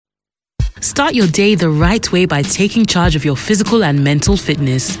Start your day the right way by taking charge of your physical and mental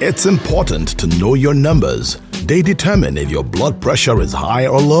fitness. It's important to know your numbers. They determine if your blood pressure is high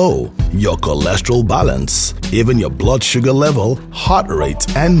or low, your cholesterol balance, even your blood sugar level, heart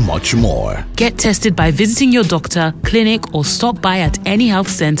rate, and much more. Get tested by visiting your doctor, clinic, or stop by at any health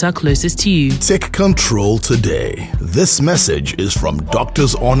center closest to you. Take control today. This message is from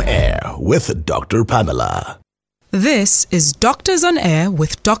Doctors on Air with Dr. Pamela. This is Doctors on Air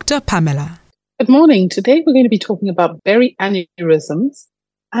with Dr. Pamela. Good morning. Today we're going to be talking about berry aneurysms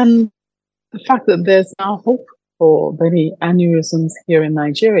and the fact that there's now hope for berry aneurysms here in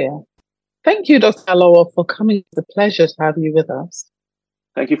Nigeria. Thank you, Dr. Ninalowo, for coming. It's a pleasure to have you with us.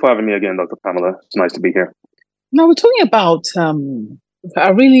 Thank you for having me again, Dr. Pamela. It's nice to be here. Now we're talking about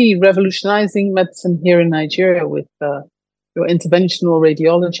a really revolutionizing medicine here in Nigeria with your interventional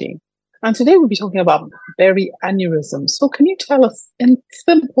radiology. And today we'll be talking about berry aneurysms. So can you tell us in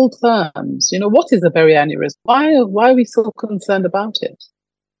simple terms, what is a berry aneurysm? Why are we so concerned about it?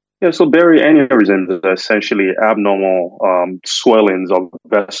 Yeah, so berry aneurysms are essentially abnormal swellings of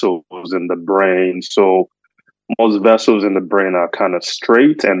vessels in the brain. So most vessels in the brain are kind of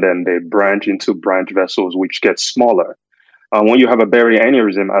straight, and then they branch into branch vessels, which get smaller. When you have a berry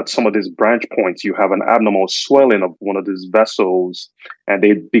aneurysm at some of these branch points, you have an abnormal swelling of one of these vessels, and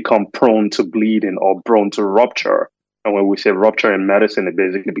they become prone to bleeding or prone to rupture. And when we say rupture in medicine, it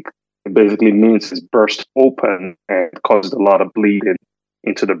basically means it's burst open and causes a lot of bleeding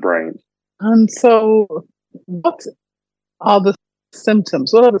into the brain. And so what are the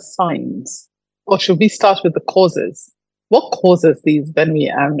symptoms? What are the signs? Or should we start with the causes? What causes these berry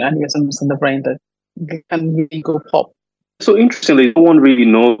aneurysms in the brain that can really go pop? So interestingly, no one really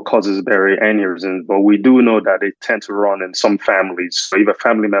knows what causes berry aneurysms, but we do know that they tend to run in some families. So if a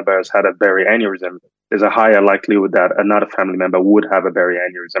family member has had a berry aneurysm, there's a higher likelihood that another family member would have a berry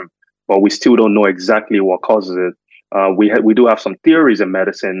aneurysm, but we still don't know exactly what causes it. We do have some theories in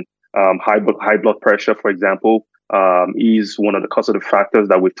medicine. High blood pressure, for example, is one of the causative factors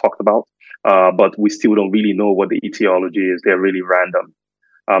that we've talked about, but we still don't really know what the etiology is. They're really random.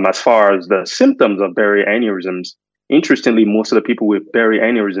 As far as the symptoms of berry aneurysms, interestingly, most of the people with berry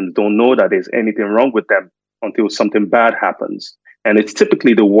aneurysms don't know that there's anything wrong with them until something bad happens. And it's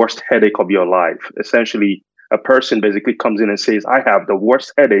typically the worst headache of your life. Essentially, a person basically comes in and says, I have the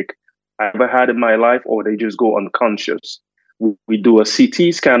worst headache I ever had in my life, or they just go unconscious. We do a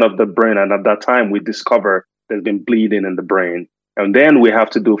CT scan of the brain, and at that time, we discover there's been bleeding in the brain. And then we have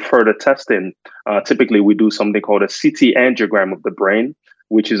to do further testing. Typically, we do something called a CT angiogram of the brain,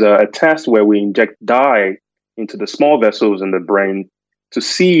 which is a test where we inject dye into the small vessels in the brain to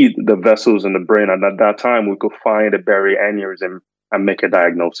see the vessels in the brain. And at that time, we could find a berry aneurysm and make a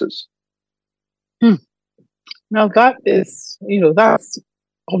diagnosis. Now that is, that's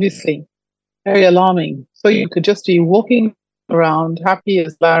obviously very alarming. So you could just be walking around happy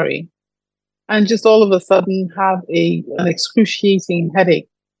as Larry and just all of a sudden have an excruciating headache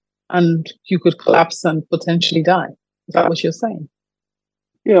and you could collapse and potentially die. Is that what you're saying?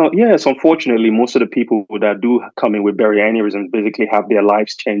 Yes, unfortunately, most of the people that do come in with berry aneurysms basically have their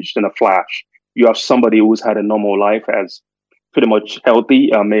lives changed in a flash. You have somebody who's had a normal life, as pretty much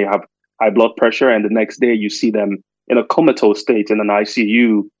healthy, may have high blood pressure, and the next day you see them in a comatose state in an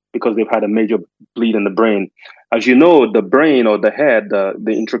ICU because they've had a major bleed in the brain. As you know, the brain or the head, the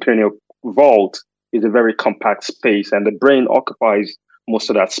intracranial vault, is a very compact space, and the brain occupies most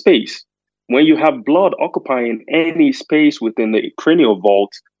of that space. When you have blood occupying any space within the cranial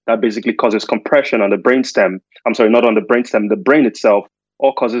vault, that basically causes compression on the brainstem. I'm sorry, not on the brainstem, the brain itself,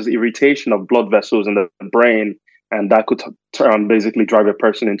 or causes irritation of blood vessels in the brain. And that could basically drive a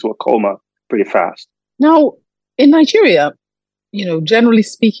person into a coma pretty fast. Now, in Nigeria, generally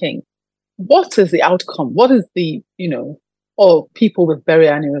speaking, what is the outcome? What is the, or people with berry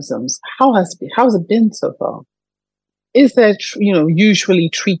aneurysms? How has it been so far? Is there, usually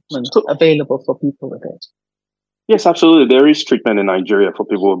treatment available for people with it? Yes, absolutely. There is treatment in Nigeria for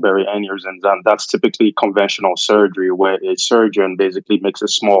people with berry aneurysms, and that's typically conventional surgery, where a surgeon basically makes a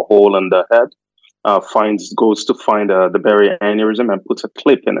small hole in the head, goes to find the berry aneurysm and puts a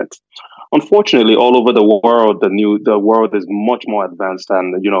clip in it. Unfortunately, all over the world, the world is much more advanced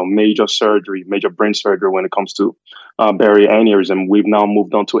than major brain surgery when it comes to berry aneurysm. We've now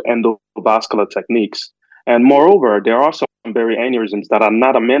moved on to endovascular techniques. And moreover, there are some berry aneurysms that are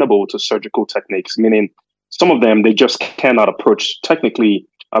not amenable to surgical techniques, meaning some of them, they just cannot approach technically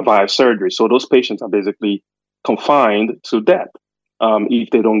via surgery. So those patients are basically confined to death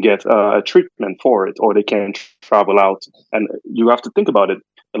if they don't get a treatment for it, or they can't travel out. And you have to think about it.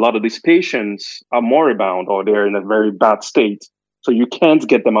 A lot of these patients are moribund, or they're in a very bad state. So you can't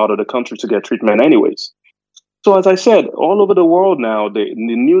get them out of the country to get treatment anyways. So as I said, all over the world now, the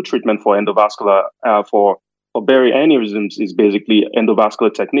new treatment for endovascular, for Berry aneurysms is basically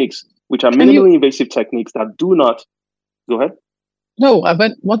endovascular techniques, which are minimally invasive techniques that do not... Go ahead. No, I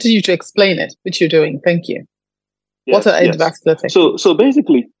wanted you to explain it, which you're doing. Thank you. Yes, what are endovascular techniques?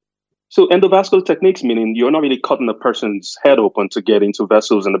 So endovascular techniques, meaning you're not really cutting a person's head open to get into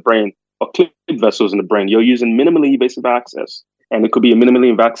vessels in the brain or clip vessels in the brain. You're using minimally invasive access. And it could be a minimally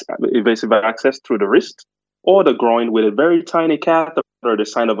invasive access through the wrist or the groin with a very tiny catheter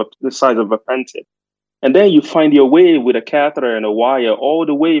the size of a pen tip. And then you find your way with a catheter and a wire all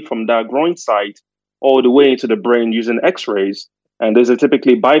the way from that groin site all the way into the brain using X-rays. And there's a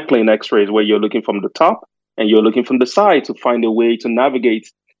typically biplane X-rays where you're looking from the top and you're looking from the side to find a way to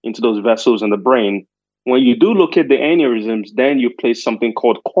navigate into those vessels in the brain. When you do locate the aneurysms, then you place something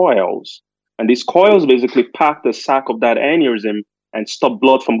called coils. And these coils basically pack the sac of that aneurysm and stop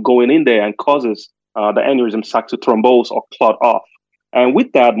blood from going in there and causes the aneurysm sac to thrombose or clot off. And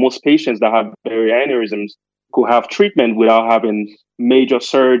with that, most patients that have Berry aneurysms could have treatment without having major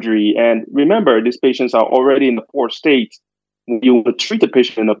surgery. And remember, these patients are already in a poor state. When you want to treat the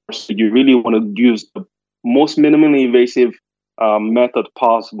patient in a poor state, you really want to use the most minimally invasive method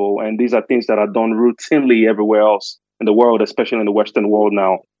possible. And these are things that are done routinely everywhere else in the world, especially in the Western world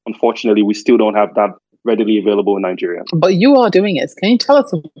now. Unfortunately, we still don't have that readily available in Nigeria. But you are doing it. Can you tell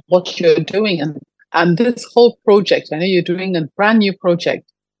us what you're doing? And this whole project, I know you're doing a brand new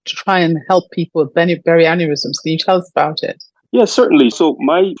project to try and help people with Berry aneurysms. Can you tell us about it? Yes, certainly. So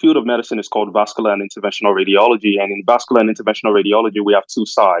my field of medicine is called Vascular and Interventional Radiology. And in Vascular and Interventional Radiology, we have two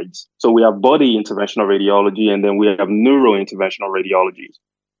sides. So we have body interventional radiology, and then we have neuro-interventional radiology.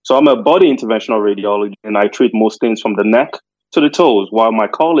 So I'm a body interventional radiology, and I treat most things from the neck to the toes, while my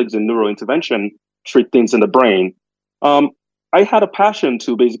colleagues in neurointervention treat things in the brain. I had a passion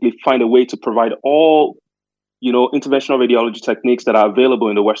to basically find a way to provide all, interventional radiology techniques that are available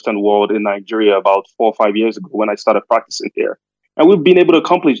in the Western world in Nigeria about 4 or 5 years ago when I started practicing here. And we've been able to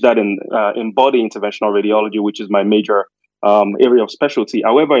accomplish that in body interventional radiology, which is my major area of specialty.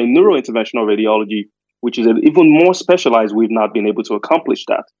 However, in neurointerventional radiology, which is even more specialized, we've not been able to accomplish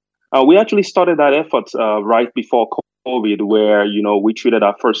that. We actually started that effort right before COVID, where, we treated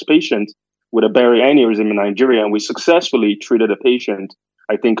our first patient with a Berry aneurysm in Nigeria, and we successfully treated a patient,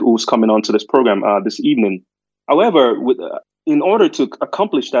 I think, who's coming onto this program this evening. However, in order to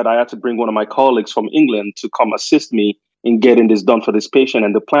accomplish that, I had to bring one of my colleagues from England to come assist me in getting this done for this patient.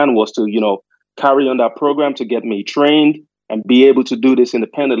 And the plan was to, carry on that program to get me trained and be able to do this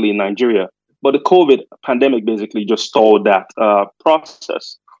independently in Nigeria. But the COVID pandemic basically just stalled that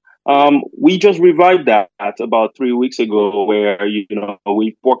process. We just revived that about 3 weeks ago, where,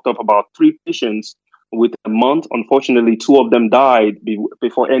 we worked up about 3 patients with a month. Unfortunately, 2 of them died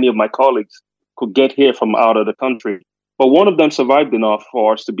before any of my colleagues could get here from out of the country. But one of them survived enough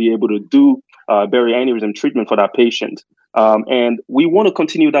for us to be able to do Berry aneurysm treatment for that patient. And we want to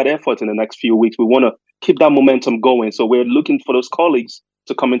continue that effort in the next few weeks. We want to keep that momentum going. So we're looking for those colleagues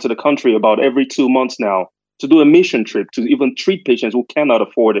to come into the country about every 2 months now to do a mission trip to even treat patients who cannot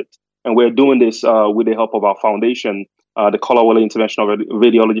afford it. And we're doing this with the help of our foundation, the Kolawole Interventional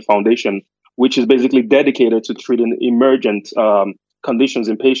Radiology Foundation, which is basically dedicated to treating emergent conditions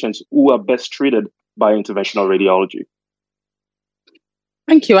in patients who are best treated by interventional radiology.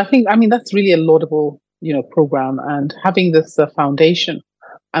 Thank you. I mean, that's really a laudable, program, and having this foundation.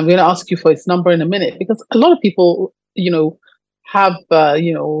 I'm going to ask you for its number in a minute, because a lot of people, have,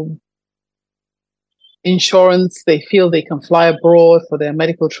 insurance. They feel they can fly abroad for their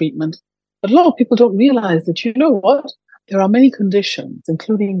medical treatment. But a lot of people don't realize that, there are many conditions,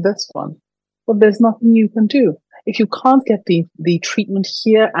 including this one, but there's nothing you can do. If you can't get the treatment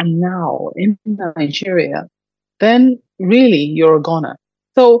here and now in Nigeria, then really you're a goner.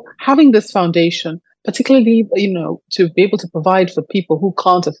 So having this foundation, particularly, to be able to provide for people who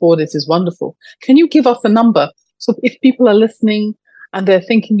can't afford it, is wonderful. Can you give us a number? So if people are listening and they're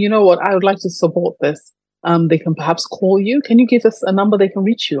thinking, I would like to support this, they can perhaps call you. Can you give us a number they can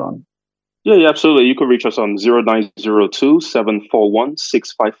reach you on? Yeah, absolutely. You can reach us on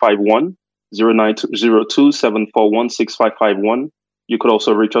 0902-741-6551, 0902-741-6551. You could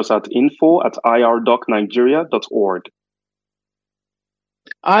also reach us at info@irdocnigeria.org.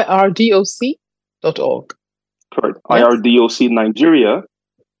 IRDOC.org. Correct. Yes. IRDOC Nigeria,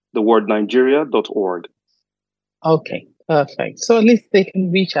 the word Nigeria.org. Okay, perfect. So at least they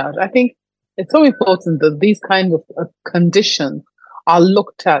can reach out. I think it's so important that these kind of conditions are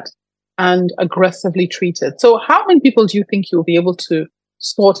looked at and aggressively treated. So how many people do you think you'll be able to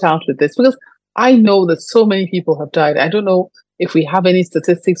sort out with this? Because I know that so many people have died. I don't know if we have any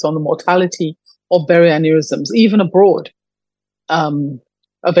statistics on the mortality of berry aneurysms, even abroad,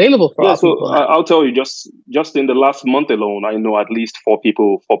 available for our people. I'll tell you, just in the last month alone, I know at least four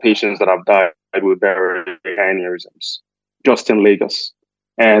patients that have died with berry aneurysms, just in Lagos.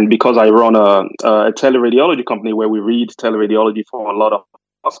 And because I run a teleradiology company where we read teleradiology for a lot of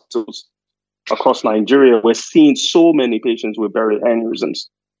hospitals across Nigeria, we're seeing so many patients with berry aneurysms.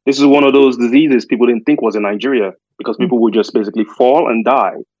 This is one of those diseases people didn't think was in Nigeria because people would just basically fall and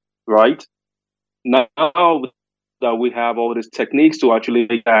die, right? Now that we have all these techniques to actually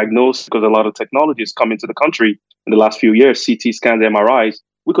diagnose, because a lot of technology has come into the country in the last few years, CT scans, MRIs,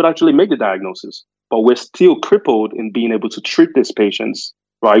 we could actually make the diagnosis, but we're still crippled in being able to treat these patients,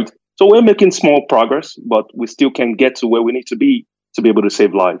 right? So we're making small progress, but we still can get to where we need to be able to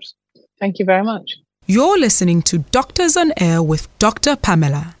save lives. Thank you very much. You're listening to Doctors on Air with Dr.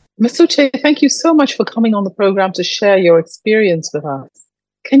 Pamela. Ms. Uche, thank you so much for coming on the program to share your experience with us.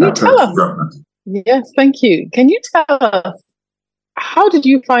 Can you tell us? Yes, thank you. Can you tell us, how did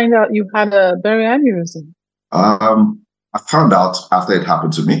you find out you had a berry aneurysm? I found out after it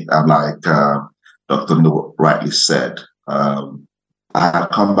happened to me. Like Dr. No rightly said, I had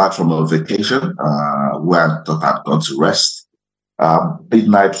come back from a vacation where I thought I'd gone to rest.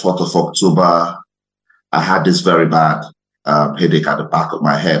 Midnight, 4th of October, I had this very bad headache at the back of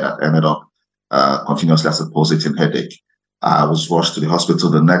my head that ended up continuously as a pulsating headache. I was rushed to the hospital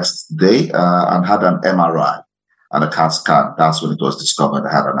the next day and had an MRI and a CAT scan. That's when it was discovered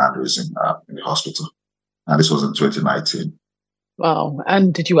I had an aneurysm in the hospital. And this was in 2019. Wow.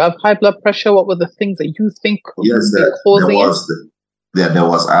 And did you have high blood pressure? What were the things that you think could be causing it? There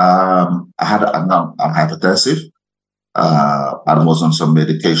was. I'm hypertensive. And was on some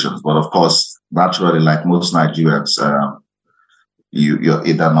medications. But of course, naturally, like most Nigerians, you're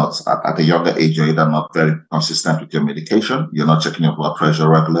either not, at a younger age, you're either not very consistent with your medication, you're not checking your blood pressure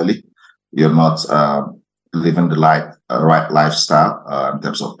regularly, you're not living the right lifestyle in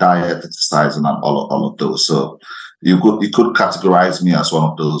terms of diet, exercising, and all of those. So you could categorize me as one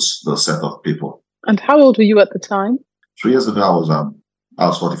of those set of people. And how old were you at the time? 3 years ago, I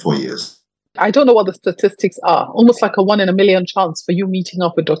was 44 years. I don't know what the statistics are. Almost like a 1 in a million chance for you meeting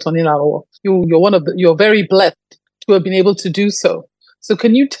up with Dr. Ninalowo. You're very blessed to have been able to do so. So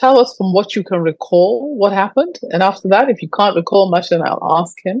can you tell us from what you can recall what happened? And after that, if you can't recall much, then I'll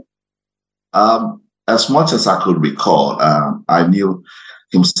ask him. As much as I could recall, I knew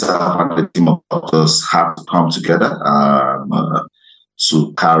himself and the team of doctors had to come together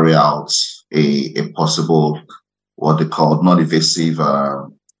to carry out a possible, what they call non-invasive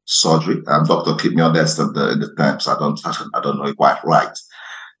surgery. Doctor, keep me honest in the terms. I don't know it quite right.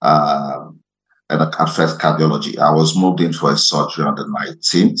 And at first, cardiology. I was moved in for a surgery on the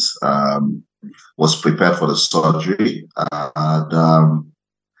 19th. Was prepared for the surgery, and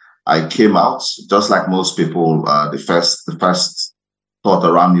I came out just like most people. The first thought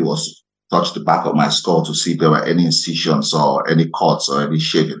around me was touch the back of my skull to see if there were any incisions or any cuts or any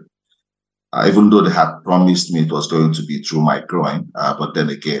shaving. Even though they had promised me it was going to be through my groin, but then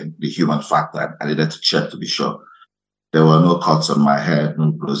again, the human factor, I needed to check to be sure. There were no cuts on my head,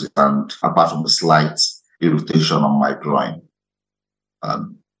 no bruises, and apart from a slight irritation on my groin.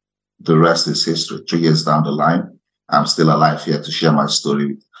 The rest is history. 3 years down the line, I'm still alive here to share my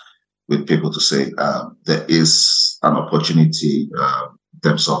story with people to say there is an opportunity in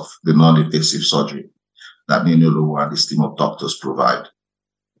terms of the non-invasive surgery that Ninalowo and his team of doctors provide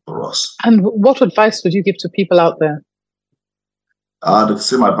for us. And what advice would you give to people out there? The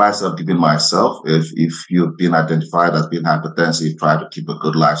same advice I've given myself. If you've been identified as being hypertensive, try to keep a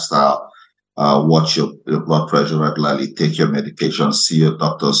good lifestyle, watch your blood pressure regularly, take your medication, see your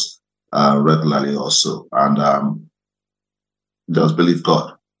doctors regularly also, and just believe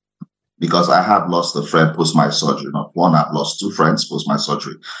God. Because I have lost a friend post my surgery. Not one, I've lost 2 friends post my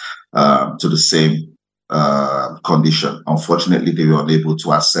surgery to the same condition. Unfortunately, they were unable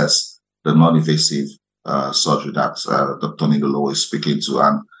to access the non-invasive surgery that Dr. Ninalowo is speaking to,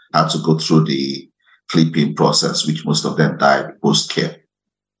 and had to go through the clipping process, which most of them died post-care.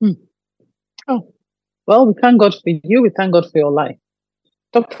 Oh, well, we thank God for you. We thank God for your life.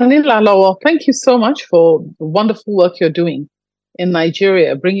 Dr. Ninalowo, thank you so much for the wonderful work you're doing in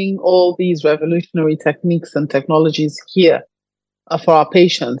Nigeria, bringing all these revolutionary techniques and technologies here for our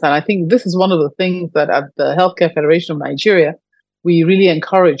patients. And I think this is one of the things that at the Healthcare Federation of Nigeria, we really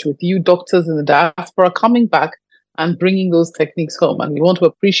encourage, with you doctors in the diaspora coming back and bringing those techniques home. And we want to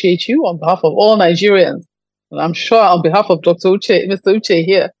appreciate you on behalf of all Nigerians. And I'm sure on behalf of Dr. Uche, Mr. Uche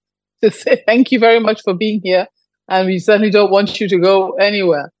here, to say thank you very much for being here. And we certainly don't want you to go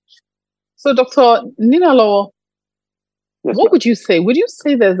anywhere. So Dr. Ninalowo, Yes, what would you say? Would you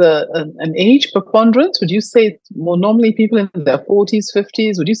say there's an age preponderance? Would you say it's more normally people in their 40s,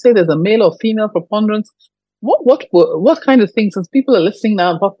 50s? Would you say there's a male or female preponderance? What kind of things, as people are listening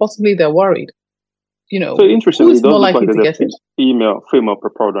now, but possibly they're worried, So interestingly, who's it does more look likely like to there's get a it? female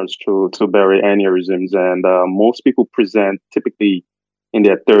preponderance to Berry aneurysms, and most people present typically in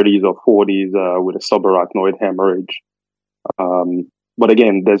their 30s or 40s with a subarachnoid hemorrhage. But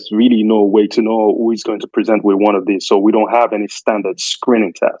again, there's really no way to know who is going to present with one of these. So we don't have any standard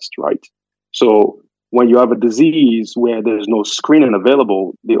screening test, right? So when you have a disease where there's no screening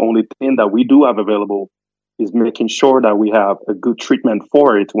available, the only thing that we do have available is making sure that we have a good treatment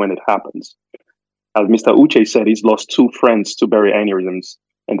for it when it happens. As Mr. Uche said, he's lost 2 friends to Berry aneurysms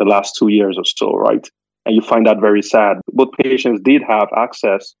in the last 2 years or so, right? And you find that very sad. Both patients did have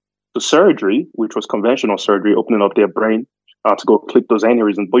access to surgery, which was conventional surgery, opening up their brain to go clip those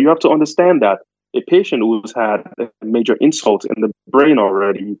aneurysms. But you have to understand that a patient who's had a major insult in the brain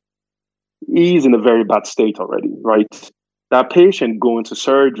already is in a very bad state already, right? That patient going to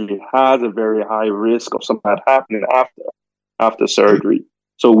surgery has a very high risk of something happening after surgery.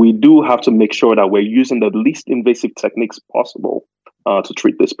 So we do have to make sure that we're using the least invasive techniques possible to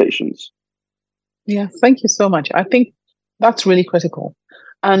treat these patients. Yes, thank you so much. I think that's really critical.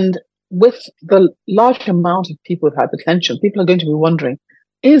 And with the large amount of people with hypertension, people are going to be wondering,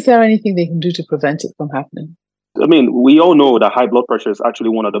 is there anything they can do to prevent it from happening? I mean, we all know that high blood pressure is actually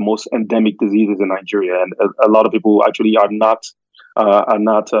one of the most endemic diseases in Nigeria, and a lot of people actually do not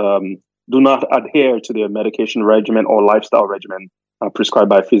adhere to their medication regimen or lifestyle regimen prescribed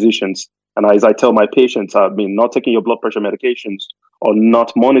by physicians. And as I tell my patients, I mean, not taking your blood pressure medications or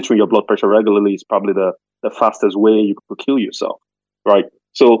not monitoring your blood pressure regularly is probably the fastest way you could kill yourself, right?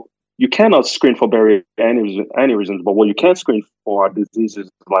 So you cannot screen for Berry aneurysms, but what you can screen for are diseases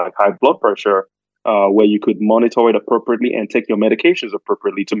like high blood pressure, where you could monitor it appropriately and take your medications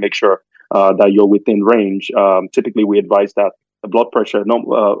appropriately to make sure that you're within range. Typically, we advise that the blood pressure,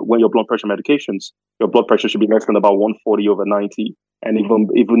 when your blood pressure medications, your blood pressure should be less than about 140/90. And even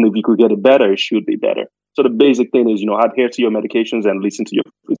if you could get it better, it should be better. So the basic thing is, adhere to your medications and listen to your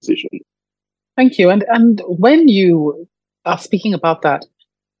physician. Thank you. And when you are speaking about that,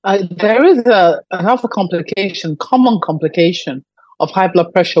 there is another common complication of high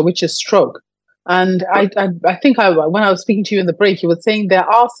blood pressure, which is stroke. And I think when I was speaking to you in the break, you were saying there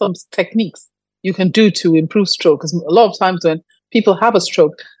are some techniques you can do to improve stroke. Because a lot of times when people have a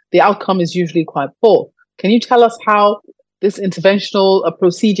stroke, the outcome is usually quite poor. Can you tell us how this interventional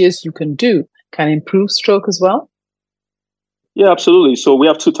procedures you can do can improve stroke as well? Yeah, absolutely. So we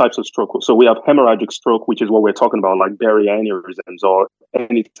have 2 types of stroke. So we have hemorrhagic stroke, which is what we're talking about, like Berry aneurysms or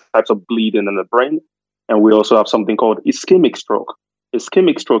any types of bleeding in the brain. And we also have something called ischemic stroke.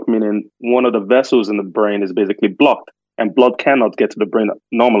 Ischemic stroke meaning one of the vessels in the brain is basically blocked and blood cannot get to the brain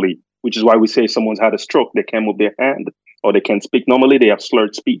normally, which is why we say someone's had a stroke, they can't move their hand or they can't speak normally, they have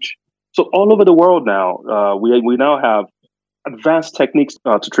slurred speech. So all over the world now, we now have advanced techniques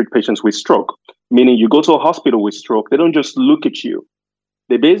to treat patients with stroke, meaning you go to a hospital with stroke, they don't just look at you.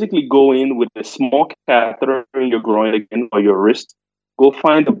 They basically go in with a small catheter in your groin again or your wrist, go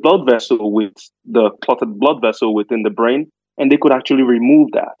find the blood vessel with the clotted blood vessel within the brain, and they could actually remove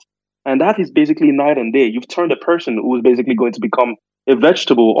that. And that is basically night and day. You've turned a person who is basically going to become a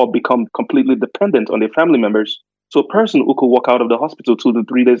vegetable or become completely dependent on their family members to a person who could walk out of the hospital 2 to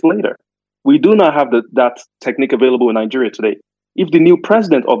 3 days later. We do not have that technique available in Nigeria today. If the new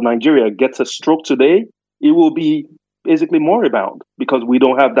president of Nigeria gets a stroke today, it will be basically moribund because we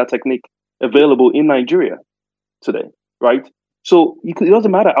don't have that technique available in Nigeria today, right? So it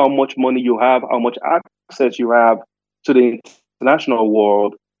doesn't matter how much money you have, how much access you have to the international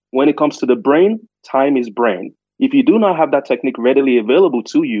world. When it comes to the brain, time is brain. If you do not have that technique readily available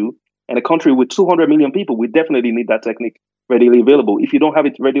to you, in a country with 200 million people, we definitely need that technique readily available. If you don't have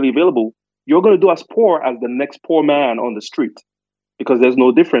it readily available, you're going to do as poor as the next poor man on the street because there's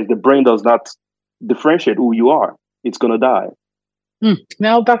no difference. The brain does not differentiate who you are. It's going to die.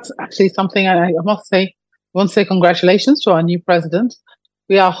 Now, that's actually something I must say. I want to say congratulations to our new president.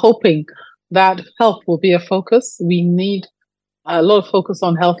 We are hoping that health will be a focus. We need a lot of focus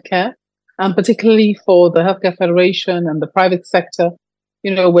on healthcare, and particularly for the Healthcare Federation and the private sector.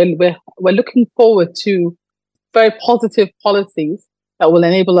 We're looking forward to very positive policies that will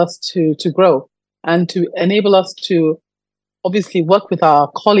enable us to grow and to enable us to obviously work with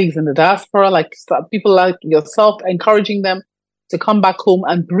our colleagues in the diaspora, like people like yourself, encouraging them to come back home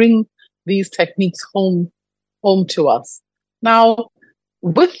and bring these techniques home to us. Now,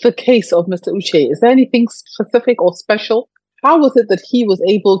 with the case of Mr. Uche, is there anything specific or special? How was it that he was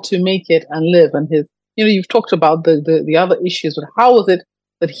able to make it and live and his you've talked about the other issues, but how was it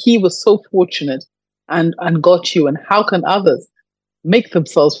that he was so fortunate and got you, and how can others make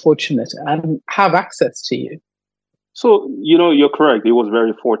themselves fortunate and have access to you? So, you're correct. He was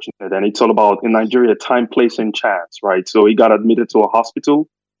very fortunate. And it's all about, in Nigeria, time, place, and chance, right? So he got admitted to a hospital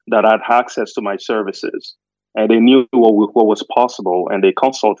that had access to my services. And they knew what was possible. And they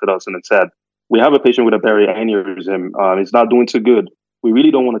consulted us and said, we have a patient with a berry aneurysm. He's not doing too good. We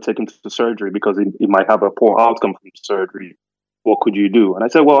really don't want to take him to surgery because he might have a poor outcome from surgery. What could you do? And I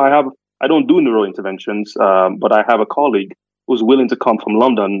said, well, I don't do neurointerventions, but I have a colleague who's willing to come from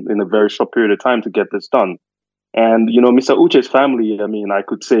London in a very short period of time to get this done. And, Mr. Uche's family, I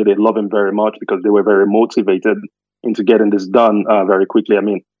could say they love him very much because they were very motivated into getting this done very quickly. I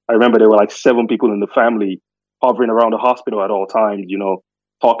remember there were like 7 people in the family hovering around the hospital at all times,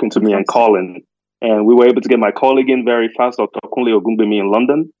 talking to me and calling. And we were able to get my colleague in very fast, Dr. Kunle Ogungbemi in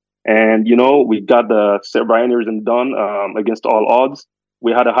London. And, we got the cerebral aneurysm done against all odds.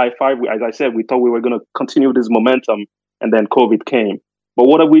 We had a high five. As I said, we thought we were going to continue this momentum, and then COVID came. But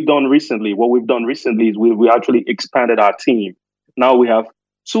what have we done recently? What we've done recently is we actually expanded our team. Now we have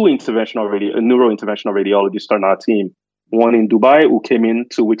 2 neurointerventional radiologists on our team. One in Dubai, who came in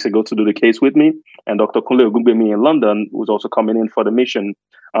 2 weeks ago to do the case with me, and Dr. Kunle Ogungbemi in London, who's also coming in for the mission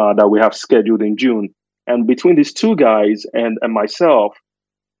that we have scheduled in June. And between these 2 guys and myself,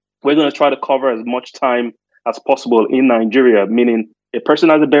 we're going to try to cover as much time as possible in Nigeria, meaning a person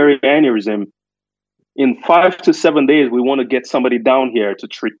has a berry aneurysm. In 5 to 7 days, we want to get somebody down here to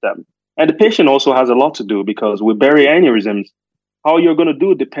treat them. And the patient also has a lot to do because with berry aneurysms, how you're going to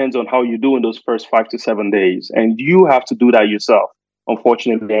do depends on how you do in those first 5 to 7 days. And you have to do that yourself,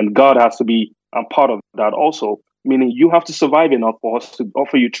 unfortunately. And God has to be a part of that also, meaning you have to survive enough for us to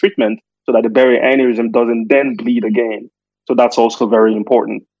offer you treatment so that the berry aneurysm doesn't then bleed again. So that's also very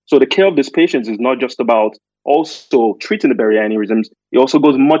important. So the care of these patients is not just about also treating the berry aneurysms. It also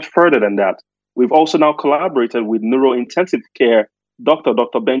goes much further than that. We've also now collaborated with neurointensive care Dr.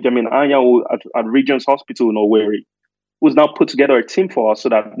 Benjamin Anyanwu at Regent's Hospital in Owerri, who's now put together a team for us so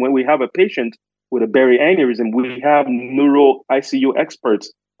that when we have a patient with a berry aneurysm, we have neuro ICU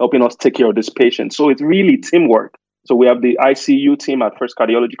experts helping us take care of this patient. So it's really teamwork. So we have the ICU team at First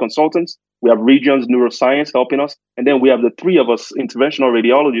Cardiology Consultants. We have Regions Neuroscience helping us. And then we have the 3 of us interventional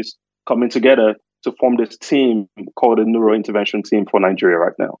radiologists coming together to form this team called the Neurointervention Team for Nigeria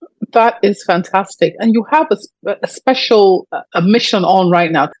right now. That is fantastic. And you have a special mission on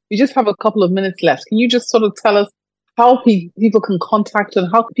right now. We just have a couple of minutes left. Can you just sort of tell us how people can contact and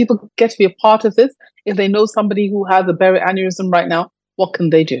how people get to be a part of this? If they know somebody who has a berry aneurysm right now, what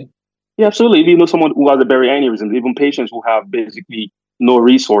can they do? Yeah, absolutely. If you know someone who has a berry aneurysm, even patients who have basically no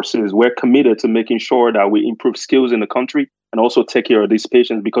resources, we're committed to making sure that we improve skills in the country and also take care of these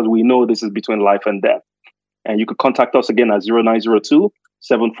patients because we know this is between life and death. And you can contact us again at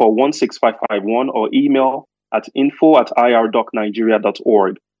 0902-741-6551 or email at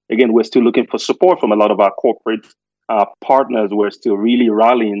info@irdocnigeria.org. Again, we're still looking for support from a lot of our corporate partners. We're still really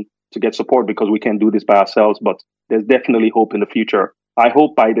rallying to get support because we can't do this by ourselves, but there's definitely hope in the future. I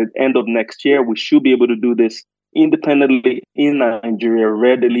hope by the end of next year, we should be able to do this independently in Nigeria,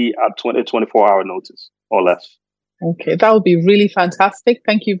 readily at 24-hour notice or less. Okay, that would be really fantastic.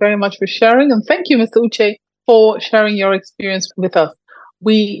 Thank you very much for sharing. And thank you, Mr. Uche, for sharing your experience with us.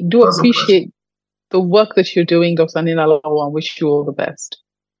 We do appreciate the work that you're doing, Dr. Ninalowo, and wish you all the best.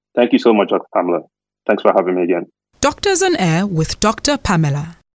 Thank you so much, Dr. Pamela. Thanks for having me again. Doctors on Air with Dr. Pamela.